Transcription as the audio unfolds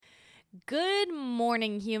Good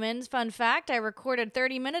morning, humans. Fun fact, I recorded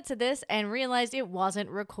 30 minutes of this and realized it wasn't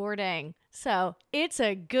recording. So it's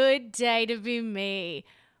a good day to be me.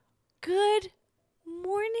 Good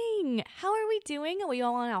morning. How are we doing? Are we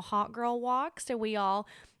all on our hot girl walks? Are we all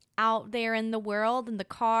out there in the world in the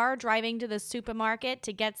car driving to the supermarket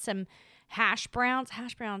to get some hash browns?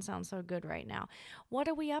 Hash browns sound so good right now. What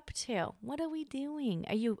are we up to? What are we doing?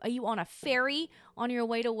 Are you on a ferry on your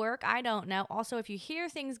way to work? I don't know. Also, if you hear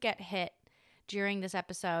things get hit during this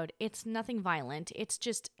episode, it's nothing violent. It's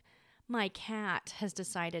just my cat has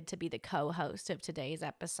decided to be the co-host of today's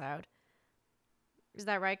episode. Is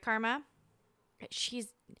that right, Karma?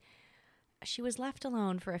 She was left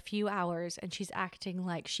alone for a few hours and she's acting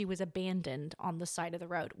like she was abandoned on the side of the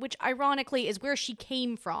road, which ironically is where she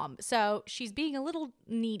came from. So she's being a little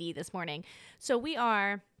needy this morning. So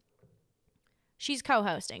she's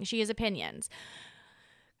co-hosting. She has opinions.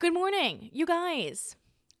 Good morning, you guys.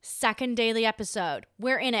 Second daily episode.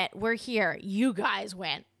 We're in it. We're here. You guys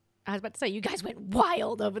went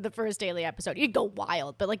wild over the first daily episode. You'd go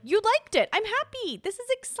wild, but you liked it. I'm happy. This is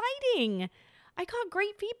exciting. I got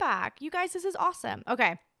great feedback. You guys, this is awesome.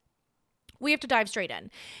 Okay. We have to dive straight in.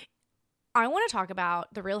 I want to talk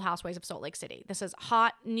about the Real Housewives of Salt Lake City. This is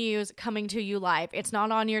hot news coming to you live. It's not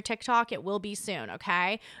on your TikTok. It will be soon,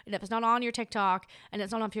 okay? And if it's not on your TikTok and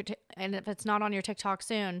if it's not on your TikTok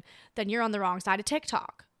soon, then you're on the wrong side of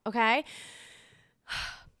TikTok, okay?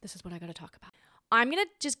 This is what I got to talk about. I'm going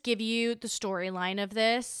to just give you the storyline of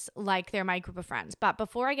this like they're my group of friends. But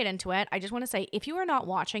before I get into it, I just want to say, if you are not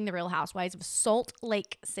watching The Real Housewives of Salt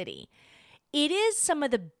Lake City, it is some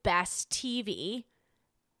of the best TV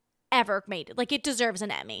ever made. It deserves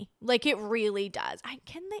an Emmy. It really does.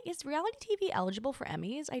 Is reality TV eligible for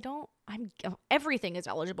Emmys? Everything is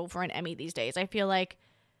eligible for an Emmy these days. I feel like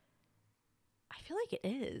it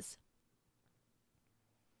is.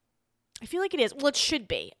 Well, it should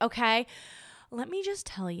be, okay? Let me just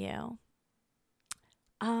tell you,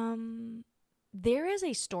 there is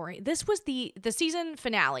a story. This was the season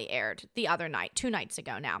finale aired the other night, 2 nights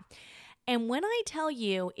ago now. And when I tell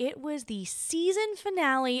you, it was the season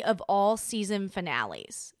finale of all season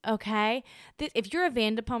finales, okay? If you're a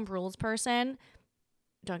Vanderpump Rules person,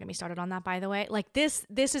 don't get me started on that, by the way. This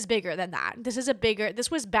is bigger than that. This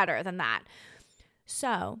was better than that.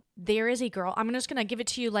 So there is a girl, I'm just going to give it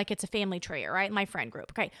to you like it's a family tree, all right? My friend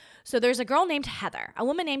group, okay? So there's a woman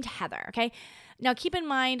named Heather, okay? Now keep in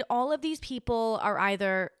mind, all of these people are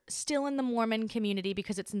either still in the Mormon community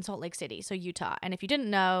because it's in Salt Lake City, so Utah. And if you didn't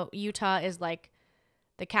know, Utah is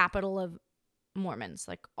the capital of Mormons.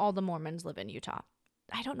 All the Mormons live in Utah.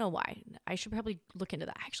 I don't know why. I should probably look into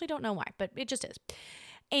that. I actually don't know why, but it just is.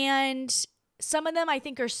 And some of them I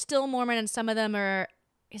think are still Mormon and some of them are...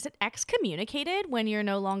 Is it excommunicated when you're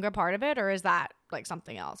no longer part of it? Or is that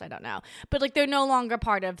something else? I don't know. But they're no longer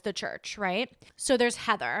part of the church, right? So there's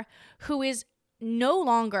Heather, who is no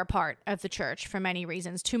longer part of the church for many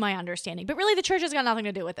reasons, to my understanding. But really the church has got nothing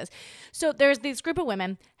to do with this. So there's this group of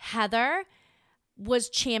women. Heather was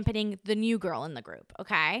championing the new girl in the group,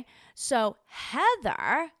 okay? So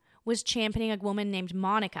Heather was championing a woman named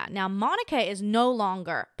Monica. Now, Monica is no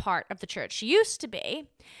longer part of the church. She used to be,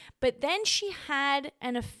 but then she had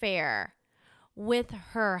an affair with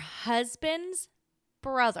her husband's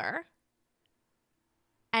brother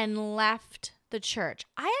and left the church.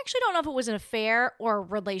 I actually don't know if it was an affair or a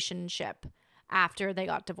relationship after they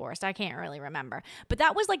got divorced. I can't really remember. But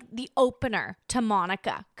that was the opener to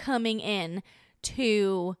Monica coming in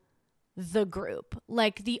to the group,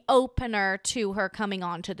 the opener to her coming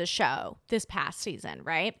on to the show this past season,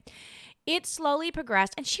 right? It slowly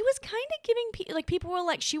progressed, and she was kind of giving people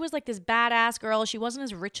were she was this badass girl. She wasn't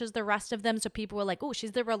as rich as the rest of them, so people were oh,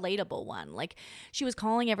 she's the relatable one. She was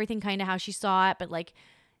calling everything kind of how she saw it, but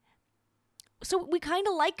so we kind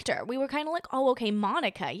of liked her. We were kind of oh, okay,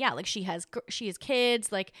 Monica, yeah, she has kids,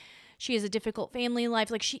 she has a difficult family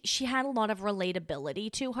life. She had a lot of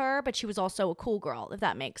relatability to her, but she was also a cool girl, if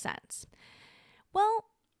that makes sense. Well,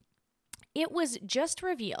 it was just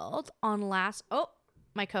revealed on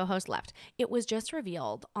my co-host left. It was just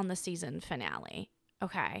revealed on the season finale,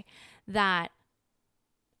 okay, that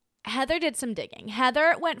Heather did some digging.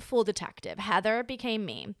 Heather went full detective. Heather became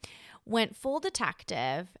me. Went full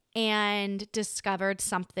detective and discovered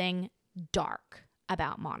something dark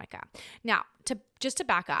about Monica. Now, to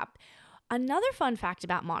back up, another fun fact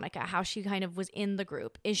about Monica, how she kind of was in the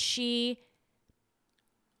group, is she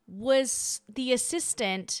was the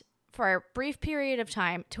assistant for a brief period of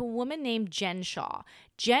time to a woman named Jen Shaw.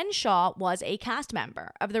 Jen Shaw was a cast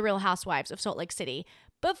member of The Real Housewives of Salt Lake City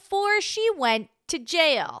before she went to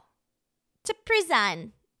jail, to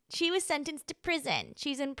prison. She was sentenced to prison.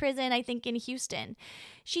 She's in prison, I think, in Houston.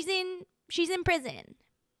 She's in prison.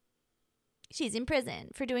 She's in prison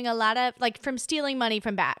for doing a lot of, like, from stealing money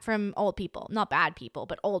from old people. Not bad people,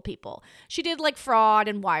 but old people. She did, like, fraud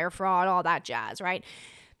and wire fraud, all that jazz, right?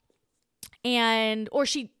 Or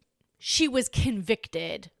she was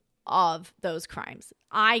convicted of those crimes.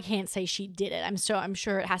 I can't say she did it. I'm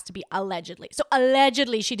sure it has to be allegedly. So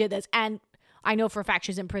allegedly she did this, and I know for a fact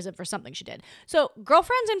she's in prison for something she did. So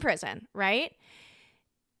girlfriend's in prison, right?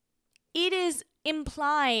 It is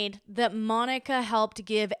implied that Monica helped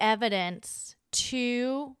give evidence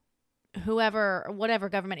to whatever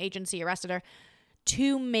government agency arrested her,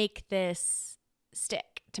 to make this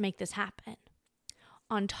stick, to make this happen.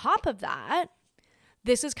 On top of that,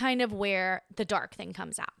 this is kind of where the dark thing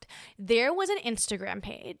comes out. There was an Instagram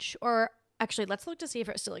page, or actually, let's look to see if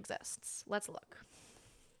it still exists. Let's look.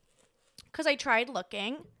 Because I tried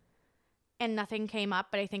looking and nothing came up,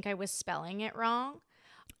 but I think I was spelling it wrong.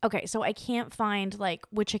 Okay, so I can't find, like,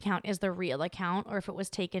 which account is the real account, or if it was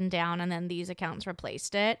taken down and then these accounts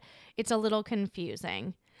replaced it. It's a little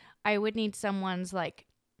confusing. I would need someone's, like,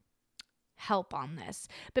 help on this.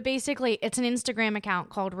 But basically, it's an Instagram account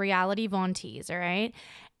called Reality Von Tease, all right?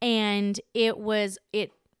 And it was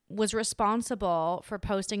responsible for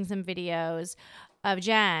posting some videos of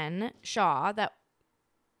Jen Shaw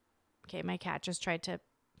okay, my cat just tried to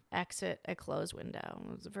exit a closed window.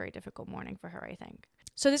 It was a very difficult morning for her, I think.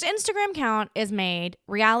 So this Instagram account is made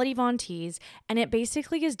Reality Von Tease, and it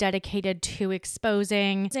basically is dedicated to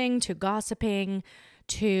exposing, to gossiping,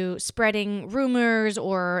 to spreading rumors,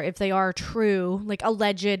 or if they are true, like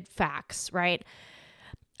alleged facts, right?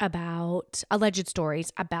 About alleged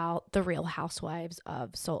stories about the Real Housewives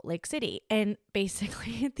of Salt Lake City. And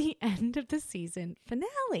basically at the end of the season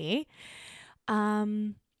finale,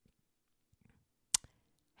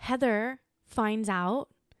 Heather finds out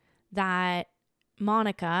that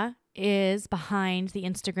Monica is behind the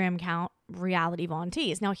Instagram account Reality Von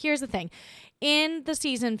Tease. Now, here's the thing. In the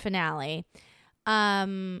season finale,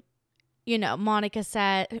 Monica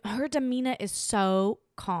said her demeanor is so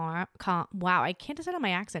calm. Wow, I can't decide on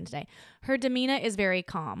my accent today. Her demeanor is very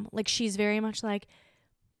calm. Like, she's very much like,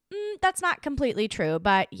 that's not completely true,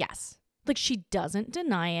 but yes. Like, she doesn't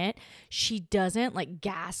deny it. She doesn't, like,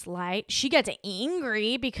 gaslight. She gets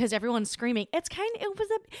angry because everyone's screaming. It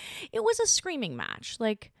was a screaming match.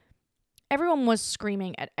 Like, everyone was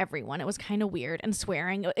screaming at everyone. It was kind of weird, and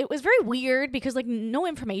swearing. It was very weird because, like, no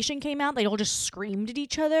information came out. They all just screamed at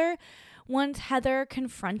each other. Once Heather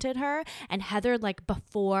confronted her, and Heather, like,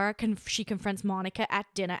 before she confronts Monica at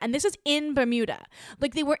dinner, and this is in Bermuda.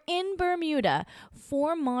 Like, they were in Bermuda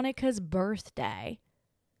for Monica's birthday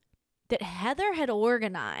that Heather had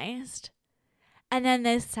organized, and then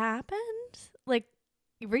this happened? Like,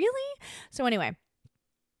 really? So anyway,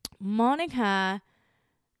 Monica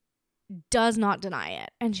does not deny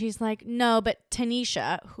it. And she's like, no, but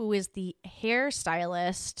Tanisha, who is the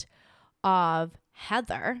hairstylist of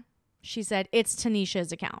Heather, she said, it's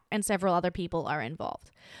Tanisha's account, and several other people are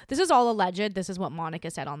involved. This is all alleged. This is what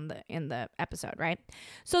Monica said in the episode, right?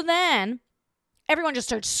 So then everyone just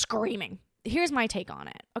starts screaming. Here's my take on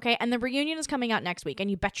it, okay? And the reunion is coming out next week, and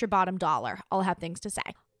you bet your bottom dollar I'll have things to say.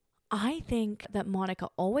 I think that Monica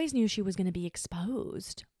always knew she was going to be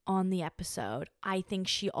exposed on the episode. I think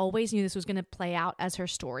she always knew this was going to play out as her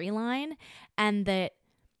storyline, and that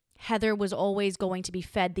Heather was always going to be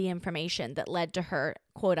fed the information that led to her,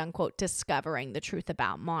 quote unquote, discovering the truth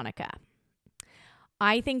about Monica.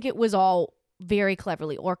 I think it was all very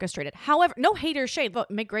cleverly orchestrated. However, no haters shade. Look,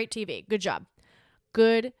 make great TV. Good job.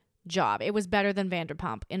 Good job. It was better than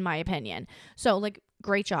Vanderpump, in my opinion. So, like,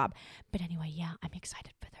 great job. But anyway, yeah, I'm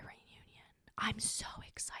excited for the reunion. I'm so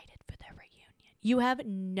excited for the reunion. You have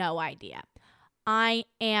no idea. I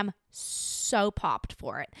am so popped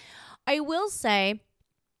for it. I will say,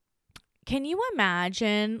 can you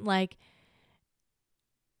imagine, like,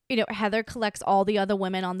 Heather collects all the other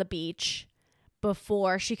women on the beach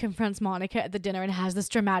before she confronts Monica at the dinner and has this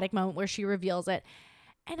dramatic moment where she reveals it.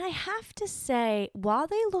 And I have to say, while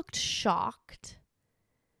they looked shocked,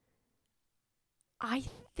 I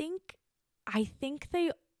think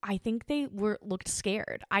they looked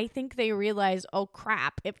scared. I think they realized, oh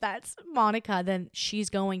crap, if that's Monica, then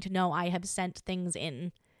she's going to know I have sent things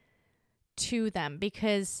in to them,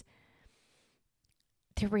 because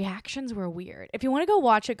the reactions were weird. If you want to go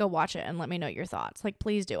watch it and let me know your thoughts. Like,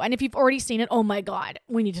 please do. And if you've already seen it, oh my God,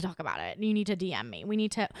 we need to talk about it. You need to DM me. We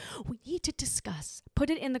need to discuss. Put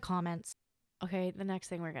it in the comments. Okay, the next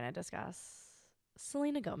thing we're going to discuss,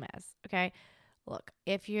 Selena Gomez. Okay, look,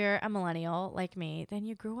 if you're a millennial like me, then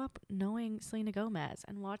you grew up knowing Selena Gomez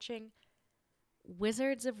and watching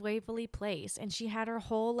Wizards of Waverly Place, and she had her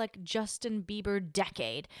whole like Justin Bieber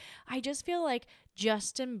decade. I just feel like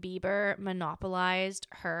Justin Bieber monopolized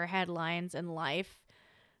her headlines in life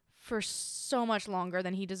for so much longer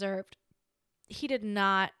than he deserved. He did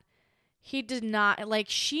not, like,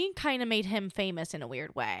 she kind of made him famous in a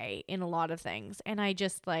weird way in a lot of things. And I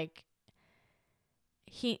just like,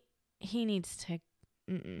 he needs to,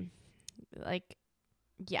 like,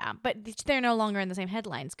 yeah, but they're no longer in the same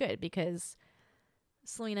headlines. Good, because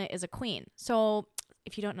Selena is a queen. So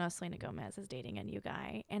if you don't know, Selena Gomez is dating a new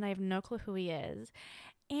guy, and I have no clue who he is.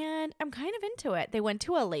 And I'm kind of into it. They went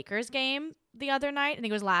to a Lakers game the other night. I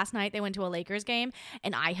think it was last night. They went to a Lakers game,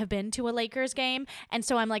 and I have been to a Lakers game. And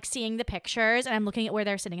so I'm like seeing the pictures, and I'm looking at where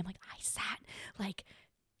they're sitting. I'm like, I sat like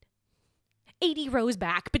 80 rows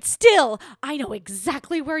back, but still, I know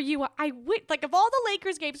exactly where you are. I went, like, of all the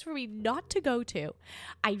Lakers games for me not to go to,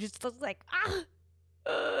 I just was like,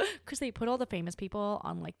 because they put all the famous people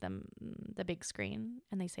on like the big screen,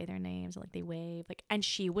 and they say their names, like they wave, like, and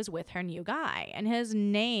she was with her new guy, and his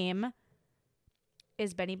name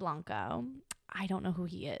is Benny Blanco. I don't know who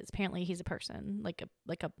he is. Apparently he's a person, like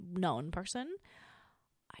a known person.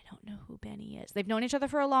 I don't know who Benny is. They've known each other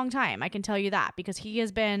for a long time. I can tell you that, because he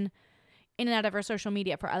has been in and out of her social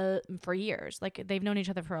media for years. Like, they've known each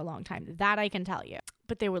other for a long time. That I can tell you.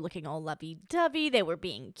 But they were looking all lovey-dovey. They were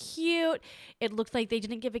being cute. It looked like they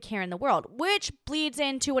didn't give a care in the world, which bleeds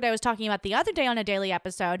into what I was talking about the other day on a daily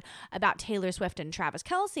episode about Taylor Swift and Travis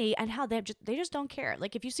Kelce, and how they just don't care.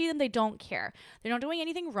 Like, if you see them, they don't care. They're not doing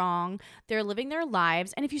anything wrong. They're living their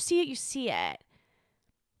lives. And if you see it, you see it.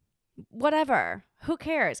 Whatever. Who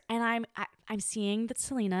cares? And I'm seeing that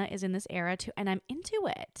Selena is in this era too, and I'm into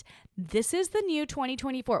it. This is the new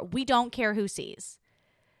 2024. We don't care who sees.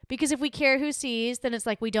 Because if we care who sees, then it's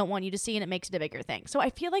like we don't want you to see, and it makes it a bigger thing. So I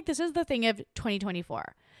feel like this is the thing of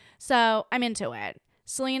 2024. So I'm into it.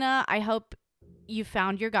 Selena, I hope you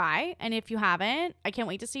found your guy. And if you haven't, I can't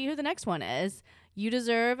wait to see who the next one is. You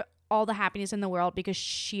deserve all the happiness in the world, because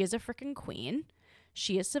she is a freaking queen.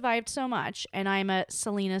 She has survived so much, and I'm a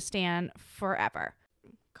Selena stan forever.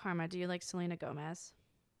 Karma, do you like Selena Gomez?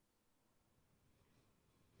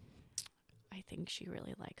 I think she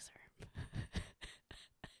really likes her.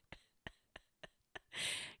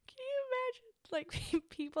 Can you imagine? Like,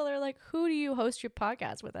 people are like, who do you host your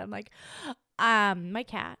podcast with? I'm like, my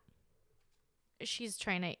cat. She's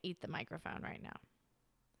trying to eat the microphone right now.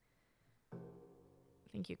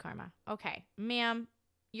 Thank you, Karma. Okay, ma'am.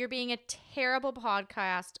 You're being a terrible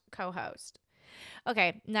podcast co-host.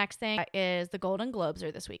 Okay, next thing is the Golden Globes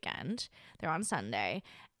are this weekend. They're on Sunday.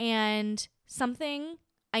 And something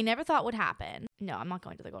I never thought would happen. No, I'm not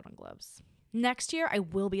going to the Golden Globes. Next year, I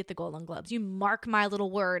will be at the Golden Globes. You mark my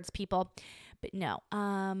little words, people. But no,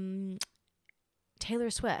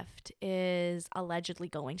 Taylor Swift is allegedly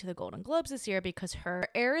going to the Golden Globes this year because her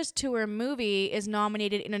Eras Tour movie is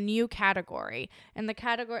nominated in a new category. And the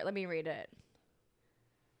category, let me read it.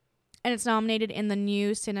 And it's nominated in the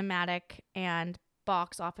new cinematic and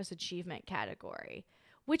box office achievement category,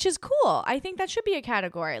 which is cool. I think that should be a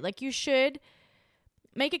category. Like, you should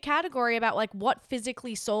make a category about like what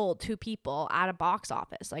physically sold to people at a box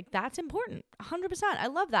office. Like, that's important. 100%. I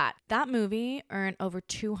love that. That movie earned over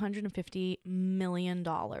 $250 million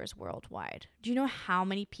worldwide. Do you know how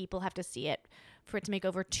many people have to see it for it to make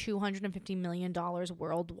over $250 million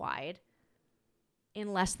worldwide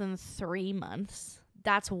in less than 3 months?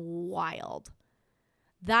 That's wild.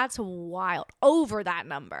 That's wild. Over that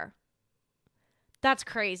number. That's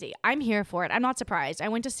crazy. I'm here for it. I'm not surprised. I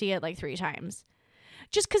went to see it like 3 times.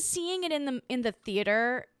 Just because seeing it in the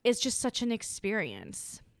theater is just such an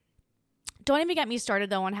experience. Don't even get me started,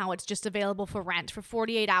 though, on how it's just available for rent for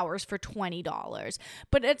 48 hours for $20.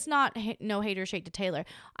 But it's not, no hate or shade to Taylor.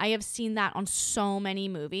 I have seen that on so many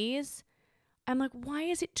movies. I'm like, why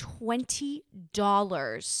is it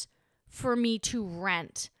 $20 for me to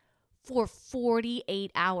rent for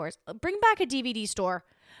 48 hours? Bring back a DVD store.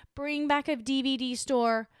 Bring back a DVD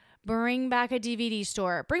store. Bring back a DVD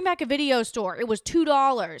store. Bring back a video store. It was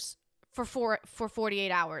 $2 for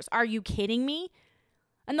 48 hours. Are you kidding me?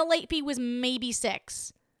 And the late fee was maybe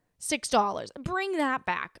 $6. Bring that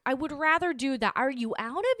back. I would rather do that. Are you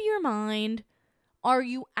out of your mind? Are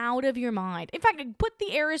you out of your mind? In fact, put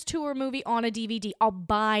the Eras Tour movie on a DVD. I'll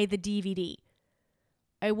buy the DVD.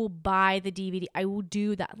 I will buy the DVD. I will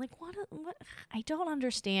do that. Like, what? I don't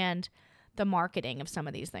understand the marketing of some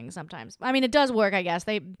of these things sometimes. I mean, it does work, I guess.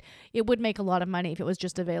 It would make a lot of money if it was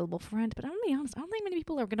just available for rent. But I'm going to be honest, I don't think many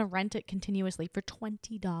people are going to rent it continuously for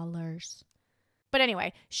 $20. But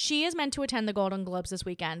anyway, she is meant to attend the Golden Globes this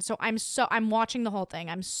weekend. So I'm watching the whole thing.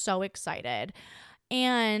 I'm so excited.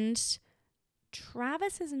 And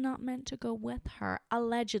Travis is not meant to go with her,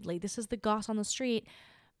 allegedly. This is the goss on the street,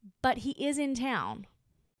 but he is in town.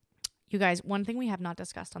 You guys, one thing we have not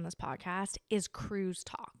discussed on this podcast is cruise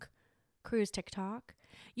talk. Cruise TikTok.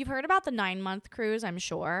 You've heard about the 9-month cruise, I'm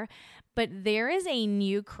sure, but there is a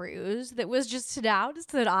new cruise that was just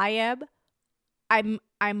announced that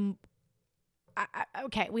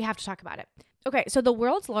okay, we have to talk about it. Okay, so the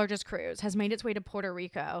world's largest cruise has made its way to Puerto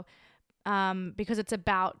Rico because it's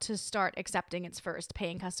about to start accepting its first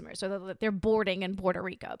paying customers. So they're boarding in Puerto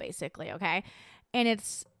Rico, basically, okay? And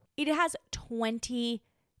it has 20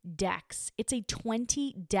 decks. It's a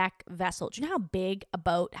 20-deck vessel. Do you know how big a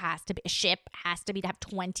boat has to be? A ship has to be to have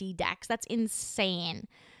 20 decks. That's insane.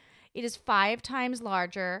 It is 5 times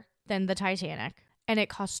larger than the Titanic, and it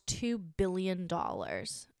costs $2 billion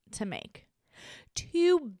to make.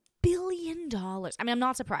 $2 billion. I mean, I'm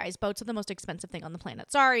not surprised. Boats are the most expensive thing on the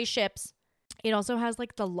planet. Sorry, ships. It also has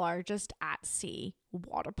like the largest at-sea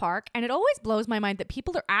water park, and it always blows my mind that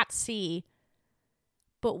people are at sea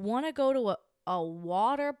but want to go to a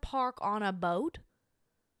water park on a boat.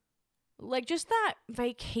 Like, just that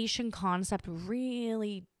vacation concept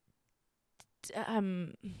really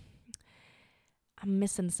I'm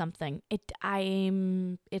missing something.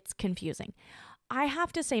 It's confusing. I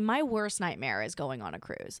have to say, my worst nightmare is going on a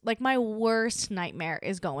cruise. Like, my worst nightmare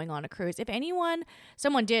is going on a cruise. If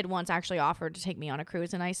someone did once actually offer to take me on a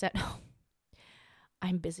cruise, and I said, oh,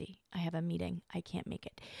 I'm busy. I have a meeting. I can't make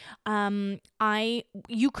it.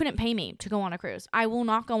 You couldn't pay me to go on a cruise. I will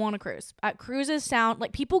not go on a cruise. Cruises sound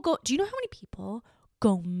like people go. Do you know how many people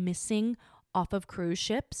go missing off of cruise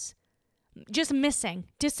ships? Just missing,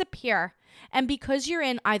 disappear. And because you're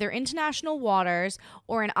in either international waters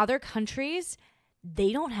or in other countries,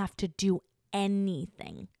 they don't have to do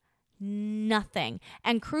anything. Nothing.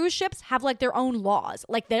 And cruise ships have like their own laws.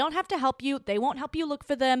 Like, they don't have to help you. They won't help you look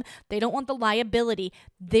for them. They don't want the liability.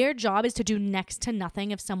 Their job is to do next to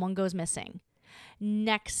nothing if someone goes missing.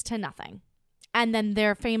 Next to nothing. And then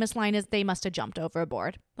their famous line is they must have jumped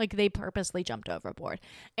overboard. Like, they purposely jumped overboard.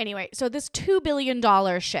 Anyway, so this $2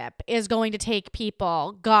 billion ship is going to take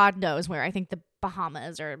people, God knows where. I think the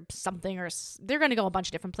Bahamas or something, or they're going to go a bunch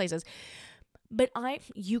of different places. But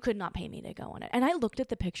you could not pay me to go on it. And I looked at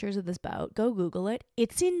the pictures of this boat. Go Google it.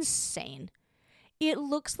 It's insane. It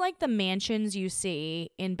looks like the mansions you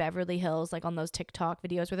see in Beverly Hills, like on those TikTok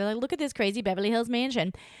videos where they're like, look at this crazy Beverly Hills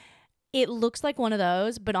mansion. It looks like one of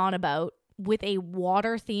those, but on a boat with a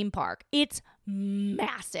water theme park. It's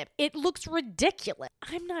massive. It looks ridiculous.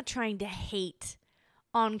 I'm not trying to hate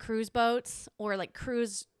on cruise boats or like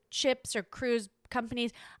cruise ships or cruise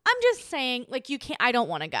companies. I'm just saying, like, I don't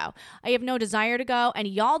want to go. I have no desire to go, and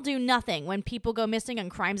y'all do nothing when people go missing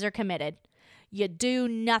and crimes are committed. You do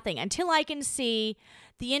nothing until I can see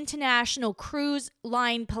the International Cruise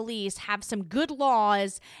Line Police have some good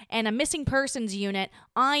laws and a missing persons unit.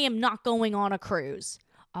 I am not going on a cruise.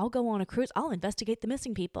 I'll go on a cruise. I'll investigate the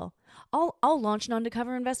missing people. I'll launch an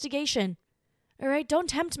undercover investigation. All right? Don't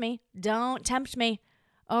tempt me. Don't tempt me.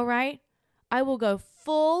 All right? I will go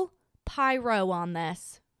full pyro on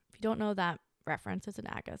this. If you don't know that reference, it's an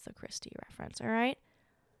Agatha Christie reference, all right?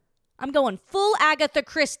 I'm going full Agatha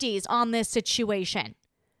Christie's on this situation.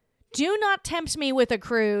 Do not tempt me with a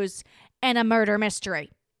cruise and a murder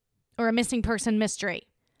mystery or a missing person mystery.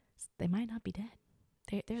 They might not be dead.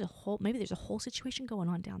 There's a whole situation going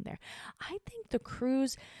on down there. I think the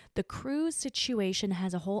cruise situation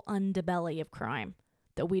has a whole underbelly of crime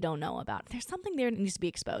that we don't know about. There's something there that needs to be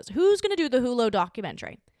exposed. Who's going to do the Hulu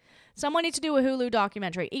documentary? Someone needs to do a Hulu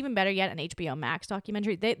documentary. Even better yet, an HBO Max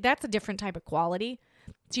documentary. That's a different type of quality.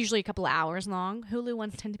 It's usually a couple of hours long. Hulu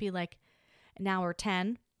ones tend to be like an hour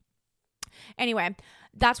 10. Anyway,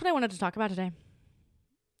 that's what I wanted to talk about today.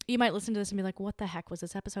 You might listen to this and be like, what the heck was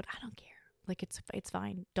this episode? I don't care. Like, it's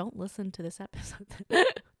fine. Don't listen to this episode.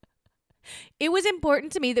 It was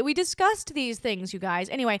important to me that we discussed these things, you guys.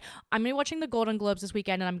 Anyway, I'm going to be watching the Golden Globes this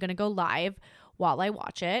weekend, and I'm going to go live while I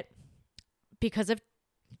watch it because of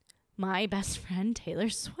my best friend Taylor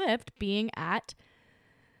Swift being at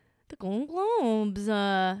the Golden Globes.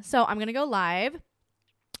 So I'm going to go live,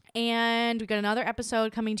 and we got another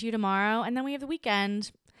episode coming to you tomorrow, and then we have the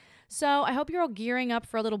weekend. So I hope you're all gearing up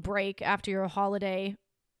for a little break after your holiday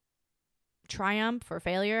triumph or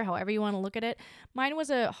failure, however you want to look at it. Mine was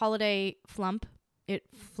a holiday flump. It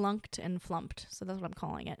flunked and flumped, so that's what I'm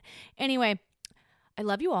calling it. Anyway, I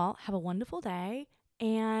love you all. Have a wonderful day.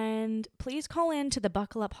 And please call in to the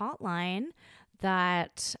Buckle Up hotline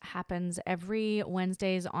that happens every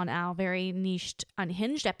Wednesdays on our very niched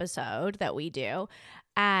Unhinged episode that we do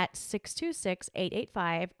at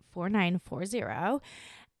 626-885-4940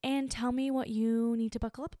 and tell me what you need to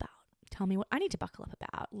buckle up about. Tell me what I need to buckle up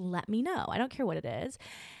about. Let me know. I don't care what it is.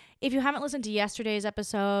 If you haven't listened to yesterday's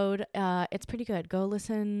episode, it's pretty good. Go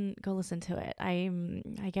listen to it.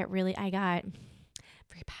 I got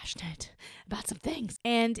very passionate about some things.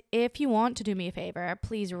 And if you want to do me a favor,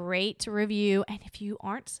 please rate, review, and if you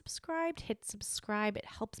aren't subscribed, hit subscribe. It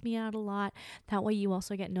helps me out a lot. That way you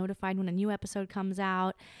also get notified when a new episode comes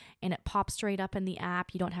out and it pops straight up in the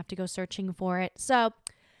app. You don't have to go searching for it. So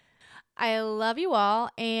I love you all,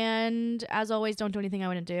 and as always, don't do anything I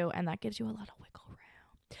wouldn't do, and that gives you a lot of wiggle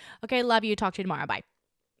room. Okay, love you. Talk to you tomorrow. Bye.